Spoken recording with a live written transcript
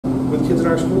with kids in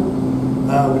our school.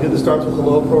 We did the Starts with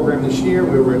Hello program this year,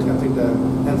 where we're attempting to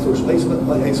end social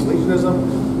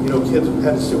isolationism. You know, kids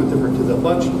had to sit with different kids at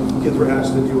lunch. Kids were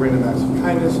asked to do random acts of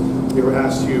kindness. They were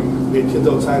asked to, we had kids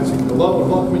outside saying hello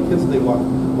and welcoming kids as they walk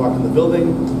in the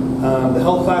building. The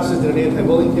health classes did an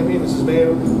anti-bullying campaign. Mrs.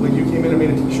 Mayo, when you came in and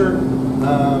made a t-shirt,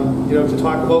 you know, to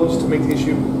talk about, just to make the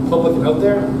issue public and out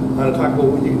there, to talk about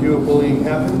what you can do if bullying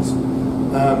happens.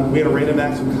 We had a random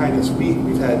acts of kindness week.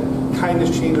 We've had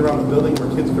kindness change around the building where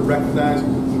kids could recognize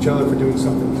each other for doing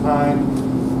something kind.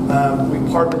 We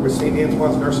partnered with St.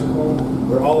 Antoine's Nursing Home,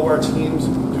 where all of our teams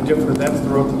do different events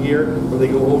throughout the year, where they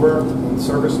go over and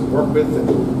service and work with and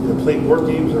either play board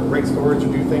games or write stories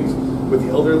or do things with the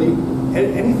elderly. And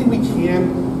anything we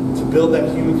can to build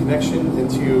that human connection and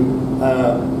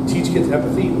to teach kids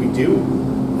empathy, we do.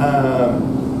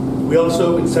 We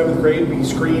also, in 7th grade, we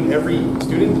screen every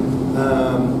student.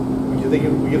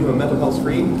 We give them a mental health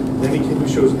screen. And any kid who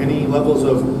shows any levels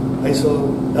of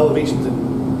elevations in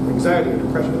anxiety or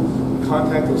depression, we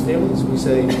contact those families. We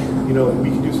say, you know, we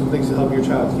can do some things to help your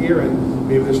child here, and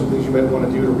maybe there's some things you might want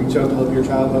to do to reach out to help your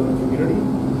child out in the community.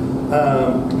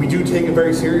 We do take it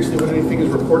very seriously when anything is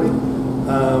reported.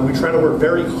 We try to work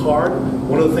very hard.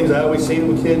 One of the things I always say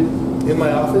to a kid in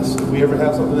my office, if we ever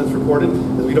have something that's reported,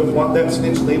 is we don't want that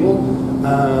snitch label.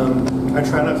 I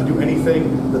try not to do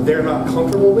anything that they're not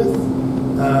comfortable with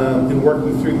in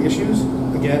working through the issues.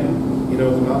 Again, you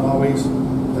know, they're not always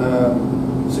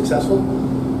successful.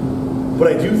 But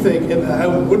I do think, and I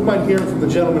wouldn't mind hearing from the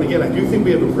gentleman again, I do think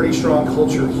we have a pretty strong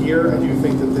culture here. I do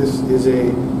think that this is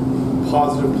a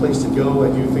positive place to go. I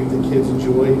do think that kids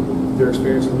enjoy their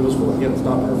experience in middle school. Again, it's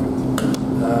not perfect.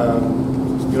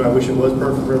 You know, I wish it was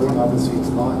perfect for everyone. Obviously, it's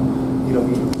not. You know,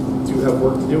 we do have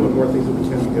work to do and more things that we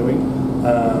can be doing.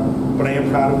 But I am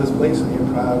proud of this place. I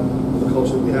am proud of the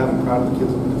culture that we have. I'm proud of the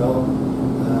kids that we develop.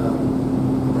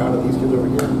 I'm proud of these kids over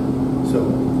here. So,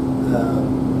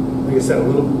 like I said, a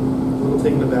little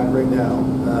taken aback right now.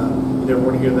 You never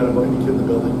want to hear that about any kid in the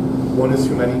building. One is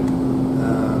too many.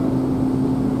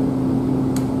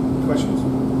 Questions?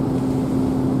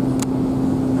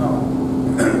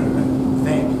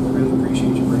 Thank you. I really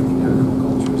appreciate you breaking down how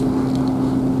culture is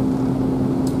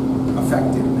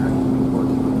affected and how you've been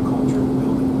working on the culture of the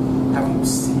building. Have you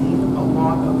seen a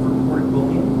lot of reported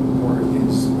bullying, or have you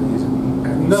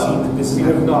seen that this is we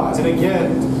have not. And again,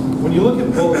 when you look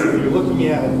at bullying, you're looking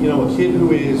at, you know, a kid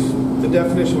who is, the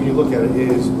definition when you look at it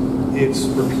is, it's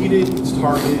repeated, it's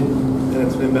targeted, and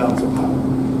it's an imbalance of power.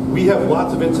 We have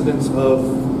lots of incidents of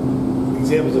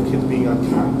examples of kids being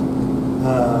unkind.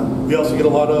 We also get a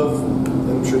lot of,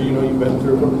 I'm sure you know, you've been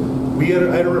through it.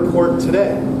 I had a report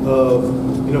today of,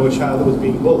 you know, a child that was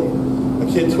being bullied. A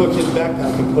kid took his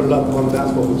backpack and put it up on the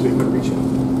basketball hoop so he couldn't reach it.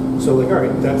 So like, all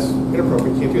right, that's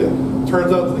inappropriate, can't do that.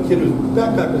 Turns out that the kid whose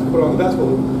backpack was put on the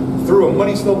basketball hoop threw a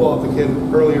muddy snowball at the kid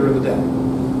earlier in the day.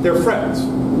 They're friends.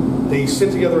 They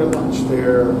sit together at lunch.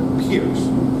 They're peers.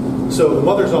 So the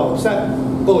mother's all upset.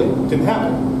 Bullying didn't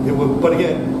happen. But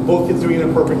again, both kids doing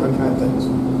inappropriate, unkind things.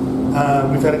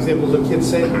 We've had examples of kids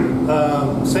saying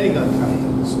unkind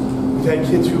things. We've had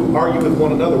kids who argue with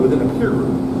one another within a peer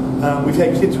group. We've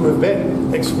had kids who have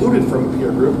been excluded from a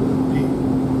peer group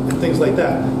and things like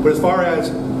that. But as far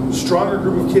as stronger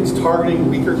group of kids targeting a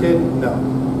weaker kid, no.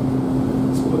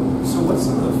 So what's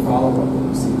some of the follow-up that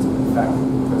you've seen to the fact that,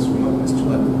 because we know Mr.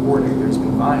 Gillette reported there's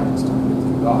been violence targeted to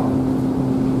the dog.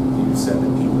 You said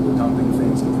that people were dumping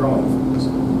things and throwing things.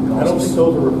 I don't think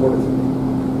those were reported to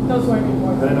me. Those weren't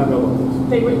reported. I did not know about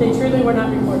those. They truly were not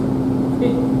reported.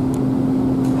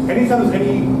 Anytime there's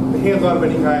any hands-on of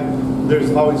any kind,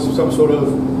 there's always some sort of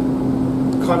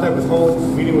contact with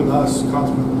home, meeting with us,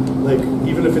 like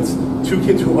even if it's two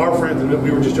kids who are friends and we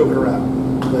were just joking around.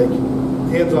 Like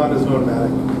hands-on is an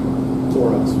automatic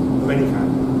for us of any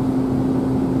kind.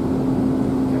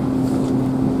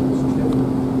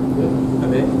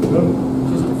 I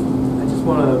just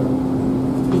want to,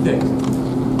 two things.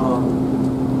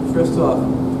 First off,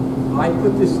 I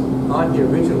put this on here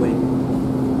originally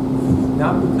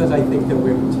not because I think that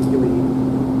we're particularly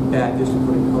bad district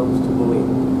when it comes to bullying.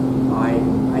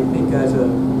 I think as a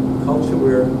culture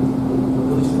we're a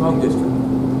really strong district.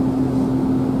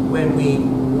 When we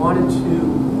wanted to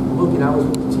look, and I was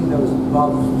with the team that was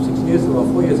involved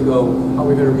 4 years ago, how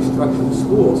we were going to restructure the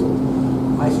schools,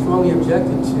 I strongly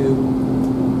objected to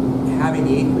having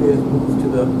the 8th graders move to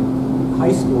the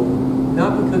high school,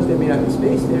 not because there may not be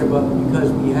space there, but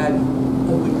because we had a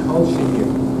good culture here.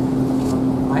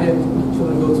 I had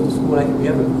children go to the school, and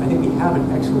I think we have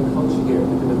an excellent culture here at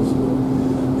the middle school,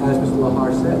 as Mr.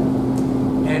 Lahar said.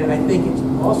 And I think it's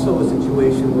also a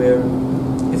situation where,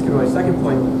 let's get to my second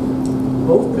point,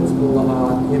 both Principal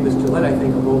and Ms. Gillette, I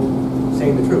think, are both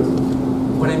saying the truth.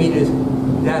 What I mean is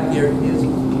that there is a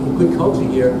good culture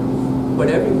here, but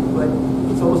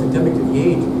it's almost endemic to the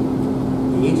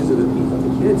ages of the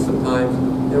kids sometimes.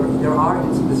 There are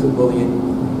instances of bullying,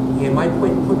 and my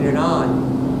point in putting it on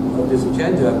of this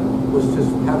agenda was to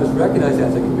have us recognize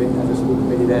as a school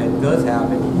committee that it does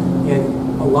happen,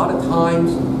 and a lot of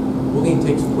times bullying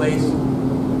takes place,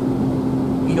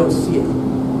 we don't see it.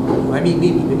 I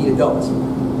mean adults.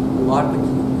 A lot of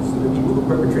the people who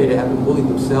perpetrate it have been bullied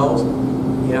themselves,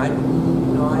 and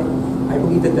I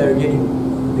believe that they're getting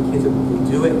the kids who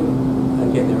do it.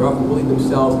 Again, they're often bullying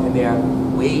themselves, and they have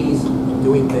ways of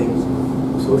doing things,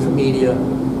 social media,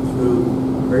 through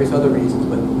various other reasons,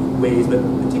 but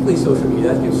particularly social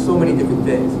media. That gives so many different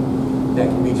things that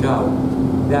can reach out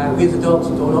that we as adults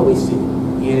don't always see,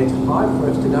 and it's hard for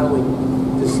us to not only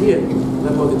to see it,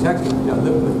 let alone detect it,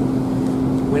 live with it.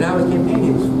 When I was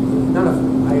campaigning,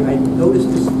 I noticed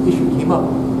this issue came up,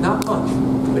 not much,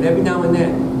 but every now and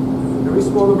then, a very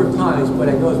small number of times, but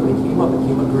I noticed when it came up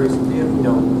very significant.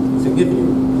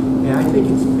 And I think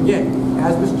it's, again,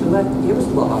 as Mr. Gillette and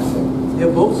Mr. Lahar said,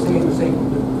 they're both saying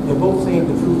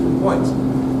the truthful points.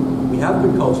 We have a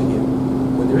good culture here.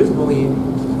 When there is bullying,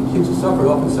 kids who suffer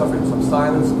often suffer in some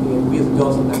silence, and we as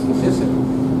adults sometimes miss it.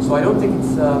 So I don't think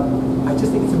it's, I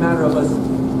just think it's a matter of us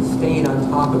staying on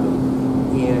top of it.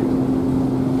 And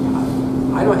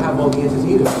I don't have all the answers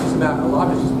either. It's just a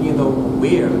lot of it's just being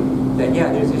aware that,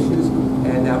 yeah, there's issues,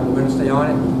 and that we're going to stay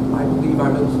on it. I believe our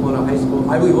middle school and our high school,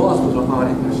 I believe all schools are on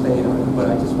it and are staying on it,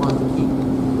 but I just want to keep,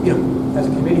 as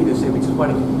a committee to say we just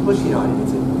want to keep pushing on it.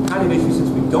 It's a kind of issue, since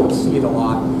we don't see it a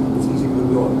lot, it's easy to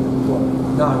ignore. Well,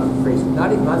 not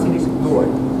saying it's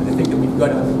ignored, but I think that we've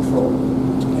got it under control.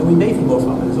 And we may for most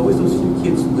of it. There's always those few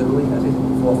kids who literally, as they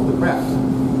fall through the cracks.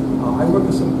 I work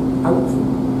with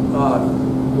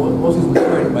mostly some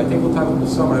learning, but I think we'll talk about the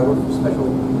summer. I work with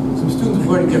some students with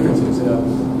learning differences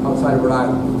outside of Rhode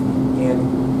Island. And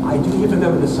I do hear from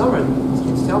them in the summer. These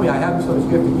kids tell me, I have them so much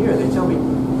year after year, they tell me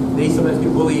they sometimes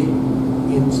get bullied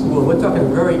in school. We're talking it's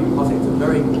a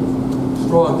very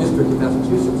strong district in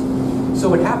Massachusetts.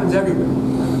 So it happens everywhere.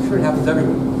 I'm sure it happens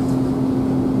everywhere.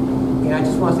 And I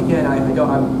just want to, again,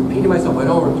 I'm repeating myself, I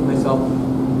don't repeat myself.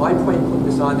 My point in putting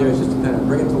this on there is just to kind of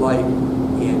bring it to light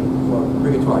or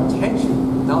bring it to our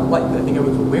attention. Not light, but I think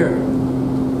everyone's aware of it.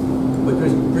 But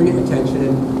just bring it to attention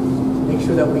and make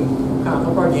sure that we kind of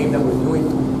up our game, that we're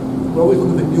always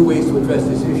looking for new ways to address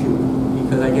this issue.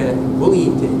 Because again,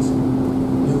 bullying takes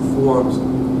new forms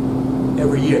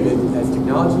every year. As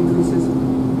technology increases,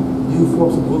 new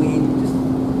forms of bullying just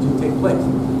do take place.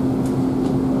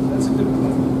 That's a good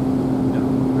point.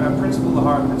 Principal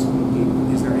Lahar, Principal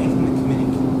McGee, is there anything the committee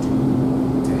can do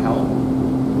to help?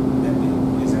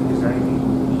 Is there anything you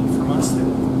need from us that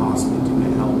we can possibly do to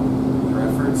help your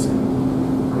efforts in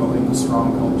promoting a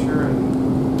strong culture and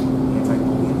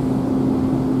anti-bullying?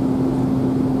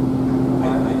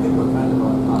 I think we're kind of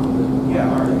on top of it. Yeah,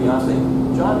 all right. To be honest,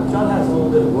 John has a little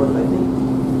bit of work. I think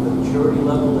the maturity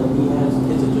level that he has,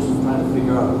 kids are just trying to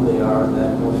figure out who they are at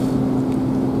that point.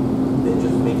 They're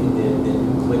just making their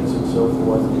clicks and so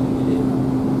forth. And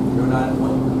you're not in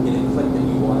a click that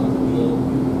you want to be in.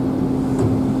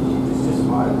 It's just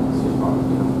hard. It's just hard.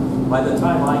 By the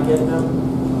time I get them,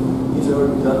 he's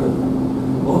already done the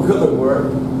bulk of the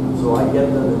work. So I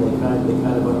get them, and they kind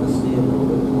of understand a little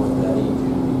bit more at that age.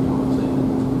 You know what I'm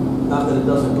saying? Not that it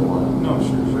doesn't go on. No,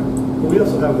 sure. But we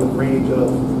also have a range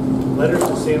of letters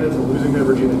to Santa to losing their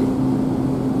virginity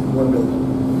in one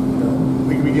building.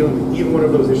 We could be dealing with either one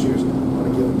of those issues on a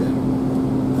given day.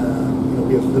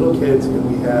 We have little kids, and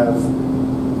we have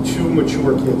too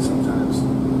mature kids sometimes.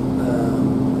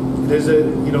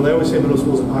 They always say middle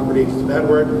school is an awkward age. It's a bad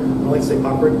word. I don't like to say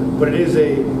awkward, but it's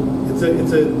a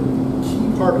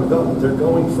key part of development. They're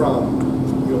going from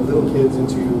little kids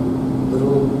into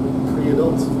little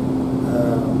pre-adults,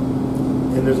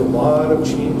 and there's a lot of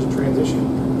change and transition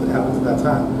that happens at that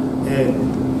time.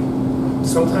 And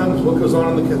sometimes what goes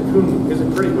on in the cocoon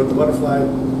isn't pretty, but the butterfly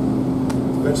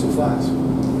eventually flies.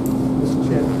 Mr.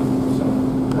 Chairman,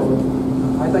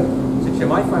 I'd like to share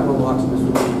my final remarks on this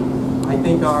would be, I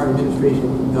think our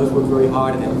administration does work very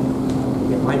hard,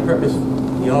 and my purpose,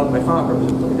 my final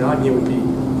purpose of putting it on here would be,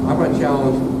 I'm going to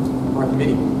challenge our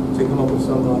committee to come up with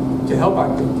some, to help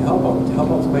out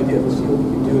some ideas. Let's see what we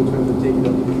can do in terms of taking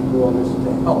up the role on this to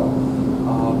help.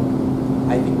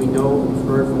 I think we know, we've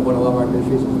heard from what a lot of our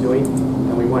administration is doing,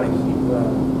 and we want to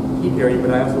keep hearing,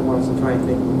 but I also want us to try and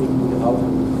think what we can do to help.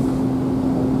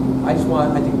 I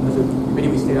think as a committee,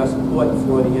 we state our support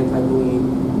for the anti-bullying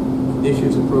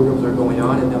initiatives and programs that are going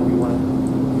on, and that we want to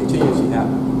continue to see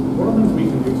happen. One of the things we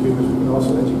can do too is we can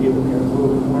also educate the parents a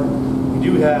little bit more.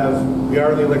 We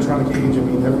are in the electronic age. I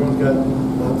mean, everyone's got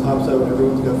laptops out,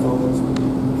 everyone's got phones.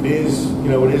 It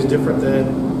is different than,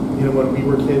 when we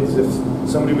were kids. If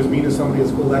somebody was mean to somebody at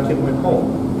school, that kid went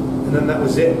home, and then that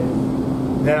was it.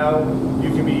 Now you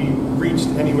can be reached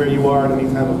anywhere you are at any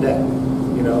time of day.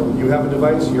 You have a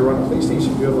device, you're on a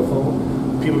PlayStation, you have a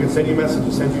phone. People can send you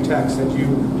messages, send you texts, send you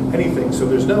anything. So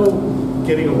there's no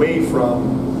getting away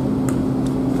from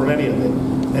any of it.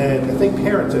 And I think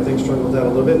parents, struggle with that a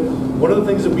little bit. One of the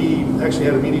things that we actually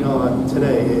had a meeting on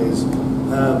today is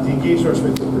the Engaged North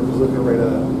Smithfield group is looking to write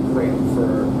a grant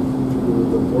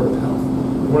through the Board of Health.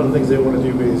 And one of the things they want to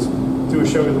do is do a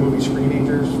show of the movie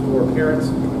Screenagers for parents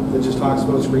that just talks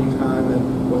about screen time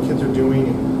and what kids are doing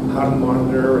and how to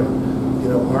monitor and,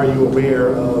 are you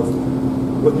aware of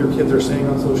what your kids are saying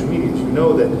on social media? You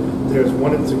know that there's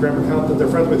one Instagram account that they're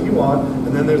friends with you on,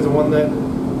 and then there's the one that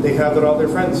they have that all their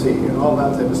friends see and all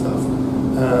that type of stuff.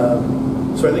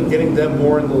 So I think getting them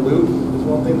more in the loop is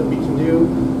one thing that we can do.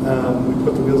 We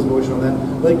put the wheels in motion on that.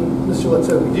 Like Ms. Gillette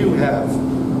said, we do have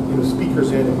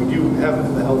speakers in, and we do have them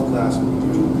in the health class, and we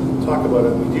do talk about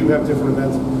it. We do have different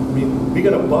events. I mean, we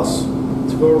got a bus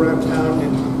to go around town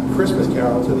and Christmas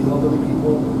carol to the elderly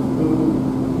people who,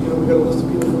 we got a list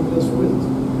of people from Meals for Wheels.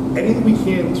 Anything we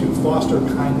can to foster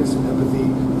kindness and empathy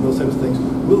and those types of things,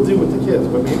 we'll do with the kids.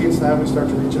 But maybe it's time we start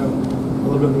to reach out a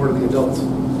little bit more to the adults,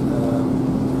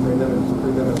 bring them in.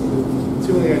 It's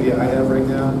the only idea I have right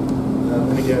now.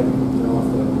 And again, off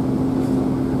the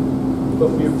but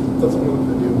that's what we're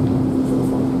going to do for the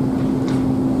fun.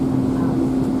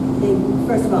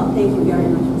 First of all, thank you very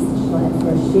much, Mr. Gillette,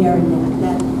 for sharing that.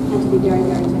 That had to be very,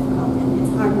 very difficult, and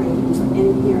it's heartbreaking for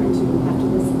any parent to have to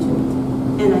listen to.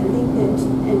 And I think that,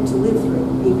 and to live through,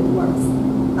 even worse.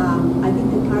 I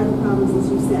think that part of the problem is, as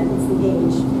you said, it's the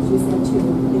age. As you said too,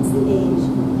 it's the age.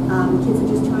 Kids are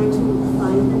just trying to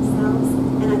find themselves.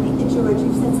 And I think that, George,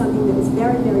 you said something that was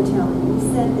very, very telling. You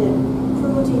said that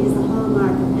cruelty is the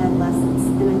hallmark of adolescence.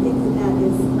 And I think that that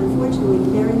is, unfortunately,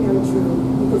 very, very true,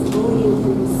 because bullying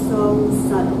can be so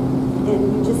subtle. And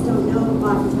you just don't know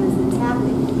oftentimes that it's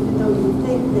happening, even though you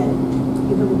think that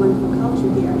you have a wonderful culture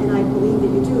here. And I believe that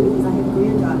you do, because I have a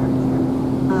granddaughter here.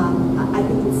 I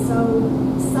think it's so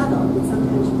subtle that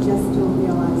sometimes you just don't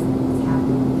realize that it's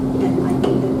happening. And I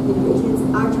think that, the kids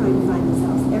are trying to find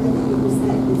themselves. Everything that you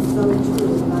said is so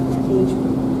true about that age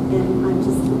group. And I'm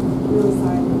just really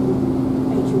sorry that you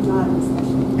and your daughter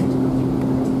especially had to go through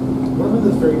that. One of the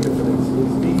things that's very different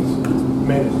is these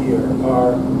men here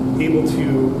are able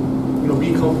to,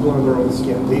 be comfortable in their own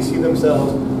skin. They see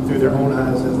themselves through their own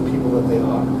eyes as the people that they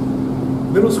are.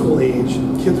 Middle school age,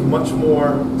 kids much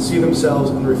more see themselves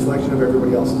in the reflection of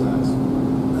everybody else's eyes.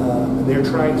 And they're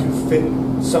trying to fit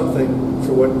something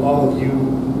for what all of you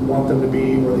want them to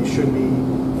be or they should be.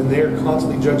 And they're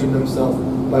constantly judging themselves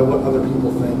by what other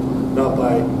people think, not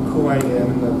by who I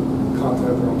am and the content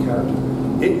of their own character.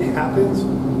 It happens,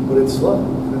 but it's slow.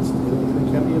 And it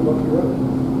can be a bumpy road.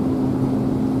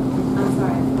 I'm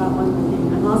sorry, I forgot one more thing.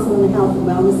 I'm also in the Health and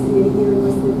Wellness Committee here in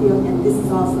West Smithfield, and this is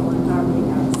also on our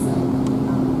radar. So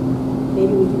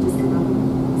maybe we can just come up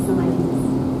with some ideas.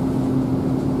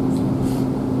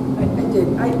 I did.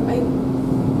 I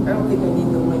don't think I need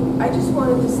the link. I just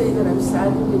wanted to say that I'm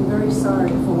saddened and very sorry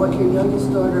for what your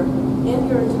youngest daughter and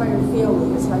your entire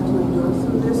family has had to endure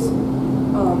through this.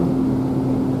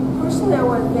 Personally, I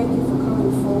want to thank you for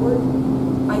coming forward.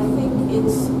 I think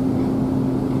it's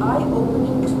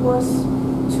eye-opening to us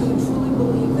to truly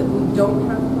believe that we don't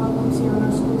have problems here in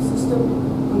our school system.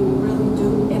 We really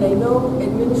do. And I know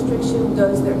administration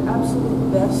does their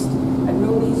absolute best. I've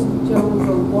known these gentlemen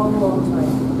for a long, long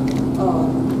time.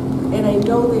 And I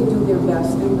know they do their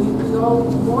best. And we all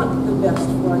want the best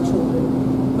for our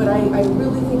children. But I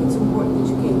really think it's important that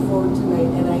you came forward tonight.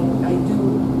 And I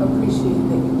do appreciate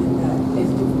that you did that, as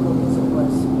difficult as it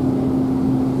was.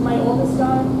 My oldest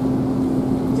daughter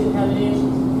didn't have any issues.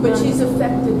 But she's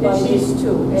affected by this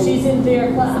too. And she's in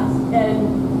their class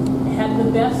and had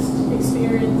the best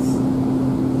experience.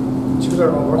 She was our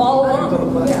all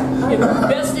along. Yeah.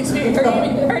 Best experience.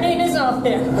 Her name is off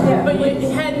there. Yeah. But you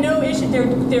had no issue.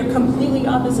 They're completely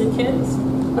opposite kids.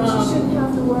 But you shouldn't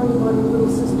have to worry about your little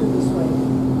sister this way.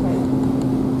 Right.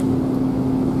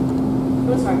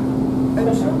 I'm sorry.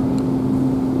 I'm sure.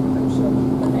 I'm sure.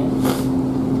 Okay.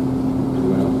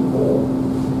 Anyone else?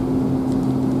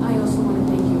 I also want to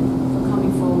thank you for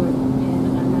coming forward, and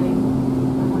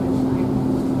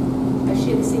I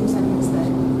share the same sentiments that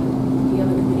the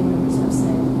other committee members have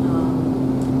said,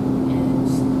 and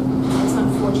it's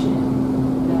unfortunate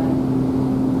that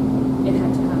it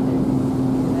had to happen,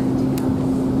 that it did happen.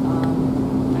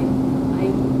 I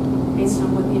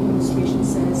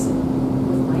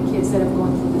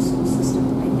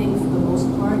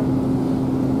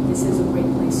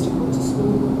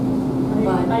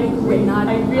agree. We're not,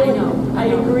 I really, I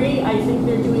know. agree. I think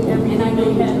they're doing everything And I know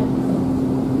they you can.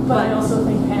 do. But I also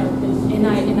think parents. And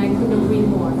I couldn't agree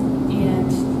more.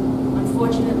 And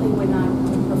unfortunately, we're not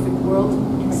in a perfect world,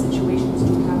 and situations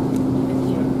do happen even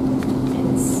here. And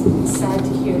it's sad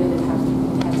to hear that it had to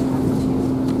happen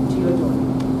to your daughter.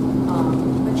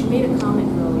 But you made a comment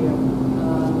earlier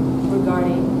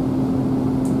regarding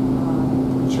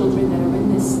children that are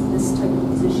in this type of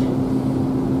position,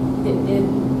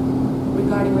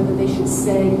 regarding whether they should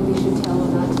say, they should tell or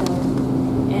not tell.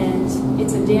 And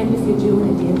it's a damned if you do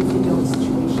and a damned if you don't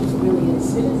situation. It really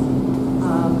is. It is.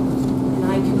 And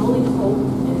I can only hope,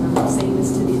 and I'm saying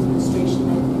this to the administration,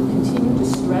 that you continue to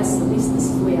stress, at least this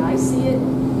is the way I see it,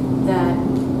 that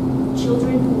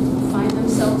children who find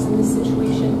themselves in this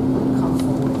situation come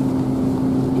forward.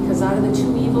 Because out of the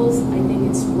two evils, I think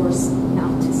it's worse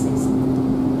not to say something.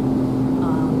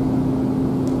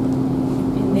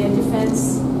 In their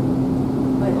defense,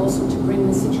 but also to bring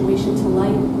the situation to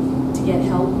light, to get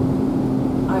help,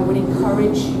 I would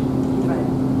encourage,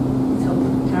 tell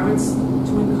parents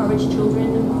to encourage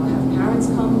children, have parents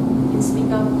come and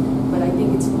speak up, but I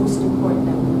think it's most important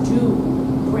that we do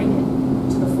bring it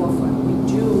to the forefront. We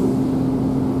do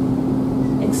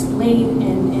explain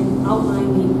and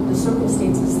outline the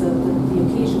circumstances, the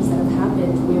occasions that have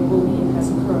happened where bullying has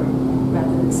occurred,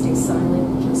 rather than stay silent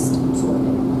and just absorb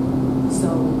it. So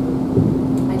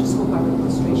I just hope our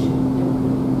administration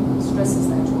stresses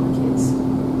that to our kids.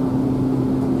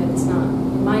 That it's not,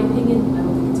 in my opinion, I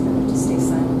don't think it's better to stay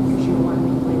silent because you don't want to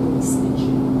be labeled a snitch.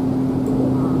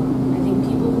 I think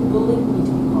people who bully need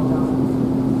to be called out,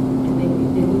 and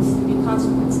there needs to be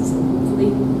consequences. And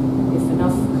hopefully, if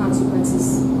enough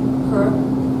consequences occur,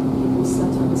 people will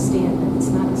start to understand that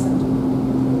it's not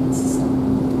acceptable. It's a stop.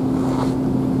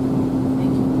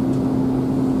 Thank you.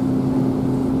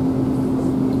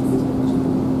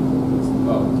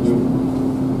 Oh,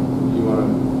 you want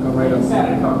to come right up? I just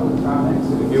had a couple of comments.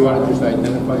 If you want to just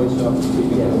identify yourself,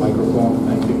 speak into the microphone,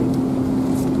 thank you.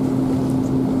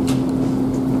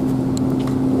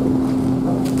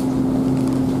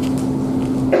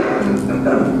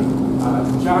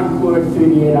 John Ford,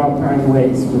 38 Alpine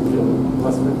Way, Smithfield,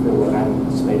 West Smithfield, Rhode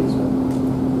Island,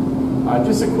 Statesville.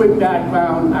 Just a quick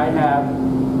background. I have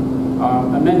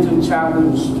a mentally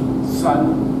challenged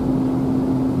son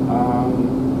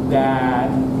that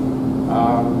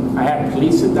I had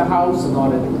police at the house in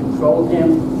order to control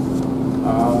him.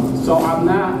 So I'm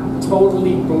not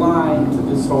totally blind to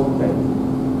this whole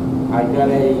thing. I got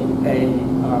a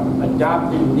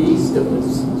adopted niece that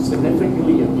was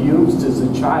significantly abused as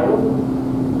a child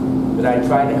that I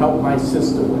tried to help my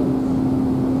sister with.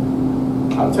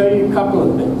 I'll tell you a couple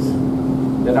of things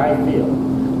that I feel.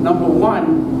 Number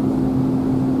one,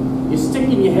 you're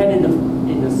sticking your head in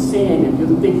the sand if you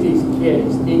think these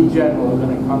kids in general are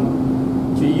going to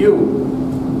come to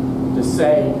you to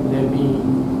say they're being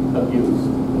abused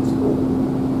in school.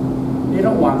 They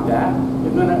don't want that.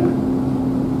 They're going to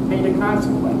pay the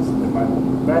consequences. If I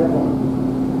read one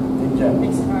in general.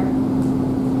 Makes it harder.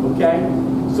 Okay?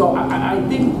 So I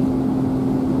think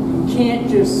you can't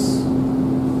just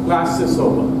gloss this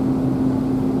over.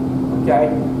 Okay?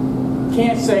 You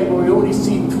can't say, well, we only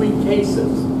see 3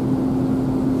 cases.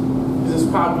 This is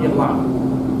probably a lot.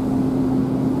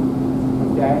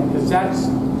 Okay? Because that's,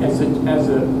 as a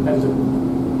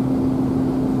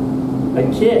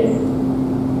kid,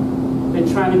 they're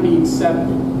trying to be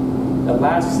accepted. The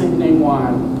last thing they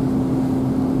want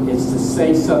is to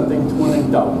say something to an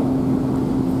adult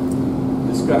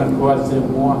that's going to cause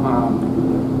them more harm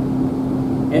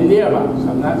in their eyes.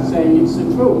 I'm not saying it's the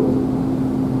truth,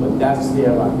 but that's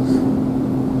their eyes.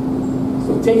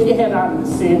 So take your head out of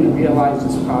the sand and realize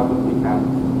it's probably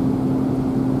happening.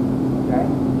 Okay?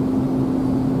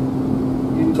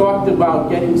 You talked about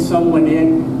getting someone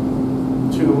in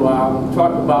to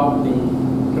talk about the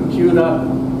computer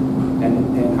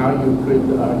and how you could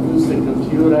use the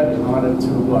computer in order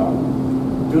to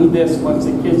do this once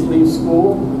the kids leave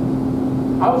school.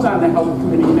 I was on the health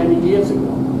committee many years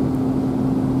ago.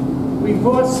 We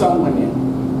brought someone in.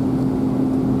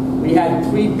 We had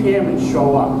 3 parents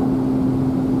show up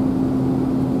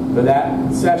for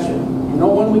that session. You know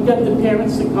when we got the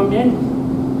parents to come in?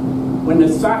 When the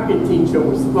soccer teacher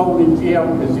was thrown in jail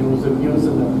because he was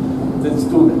abusing the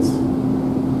students.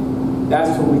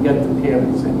 That's when we got the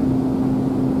parents in.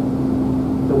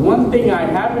 The one thing I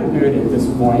haven't heard at this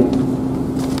point,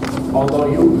 although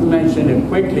you mentioned it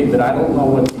quickly, but I don't know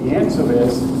what the answer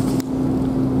is,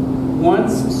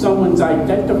 once someone's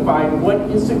identified, what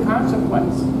is the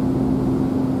consequence?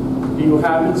 Do you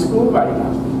have in school right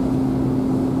now?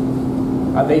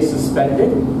 Are they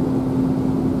suspended?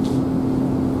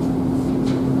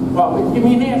 Well, give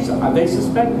me an answer. Are they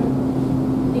suspended? I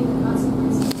think the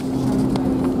consequences are determined by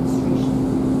the administration.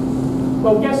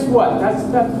 Well, guess what? That's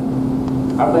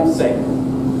I won't say.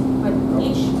 But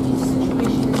each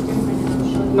situation is different, and I'm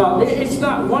sure. No, it's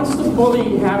not. Once the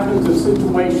bullying happens, the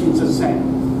situation's the same.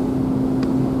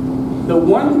 The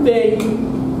one thing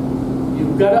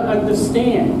you've got to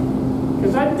understand,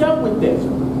 because I've dealt with this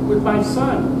with my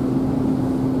son.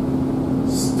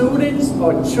 Students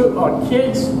or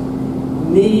kids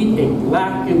need a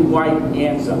black and white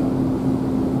answer.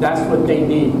 That's what they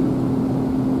need.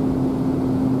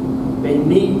 They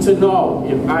need to know,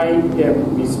 if I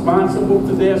am responsible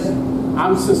for this,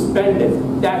 I'm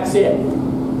suspended. That's it.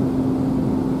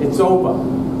 It's over.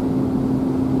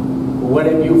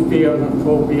 Whatever you feel an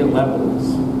appropriate level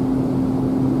is.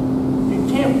 You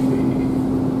can't,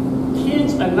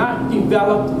 kids are not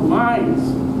developed minds.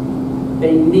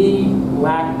 They need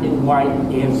black and white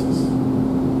answers.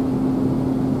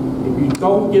 If you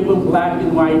don't give them black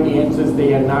and white answers,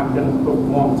 they are not going to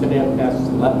perform to their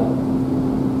best level.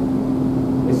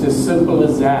 It's as simple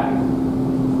as that.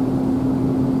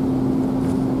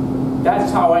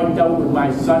 That's how I dealt with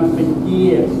my son for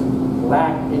years,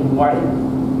 black and white.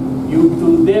 You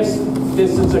do this,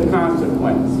 this is a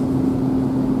consequence.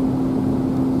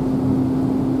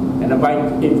 And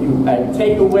if you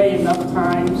take away enough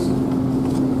times,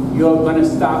 you're going to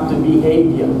stop the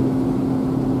behavior.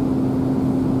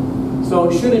 So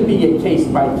it shouldn't be a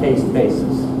case-by-case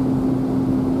basis.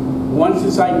 Once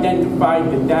it's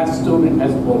identified that that student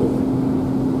has bullied.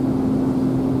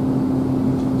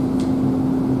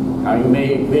 Now you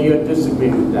may agree or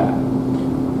disagree with that.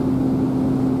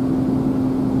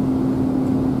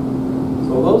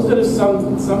 So those are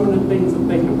some of the things to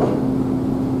think about.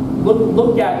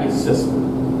 Look at your system.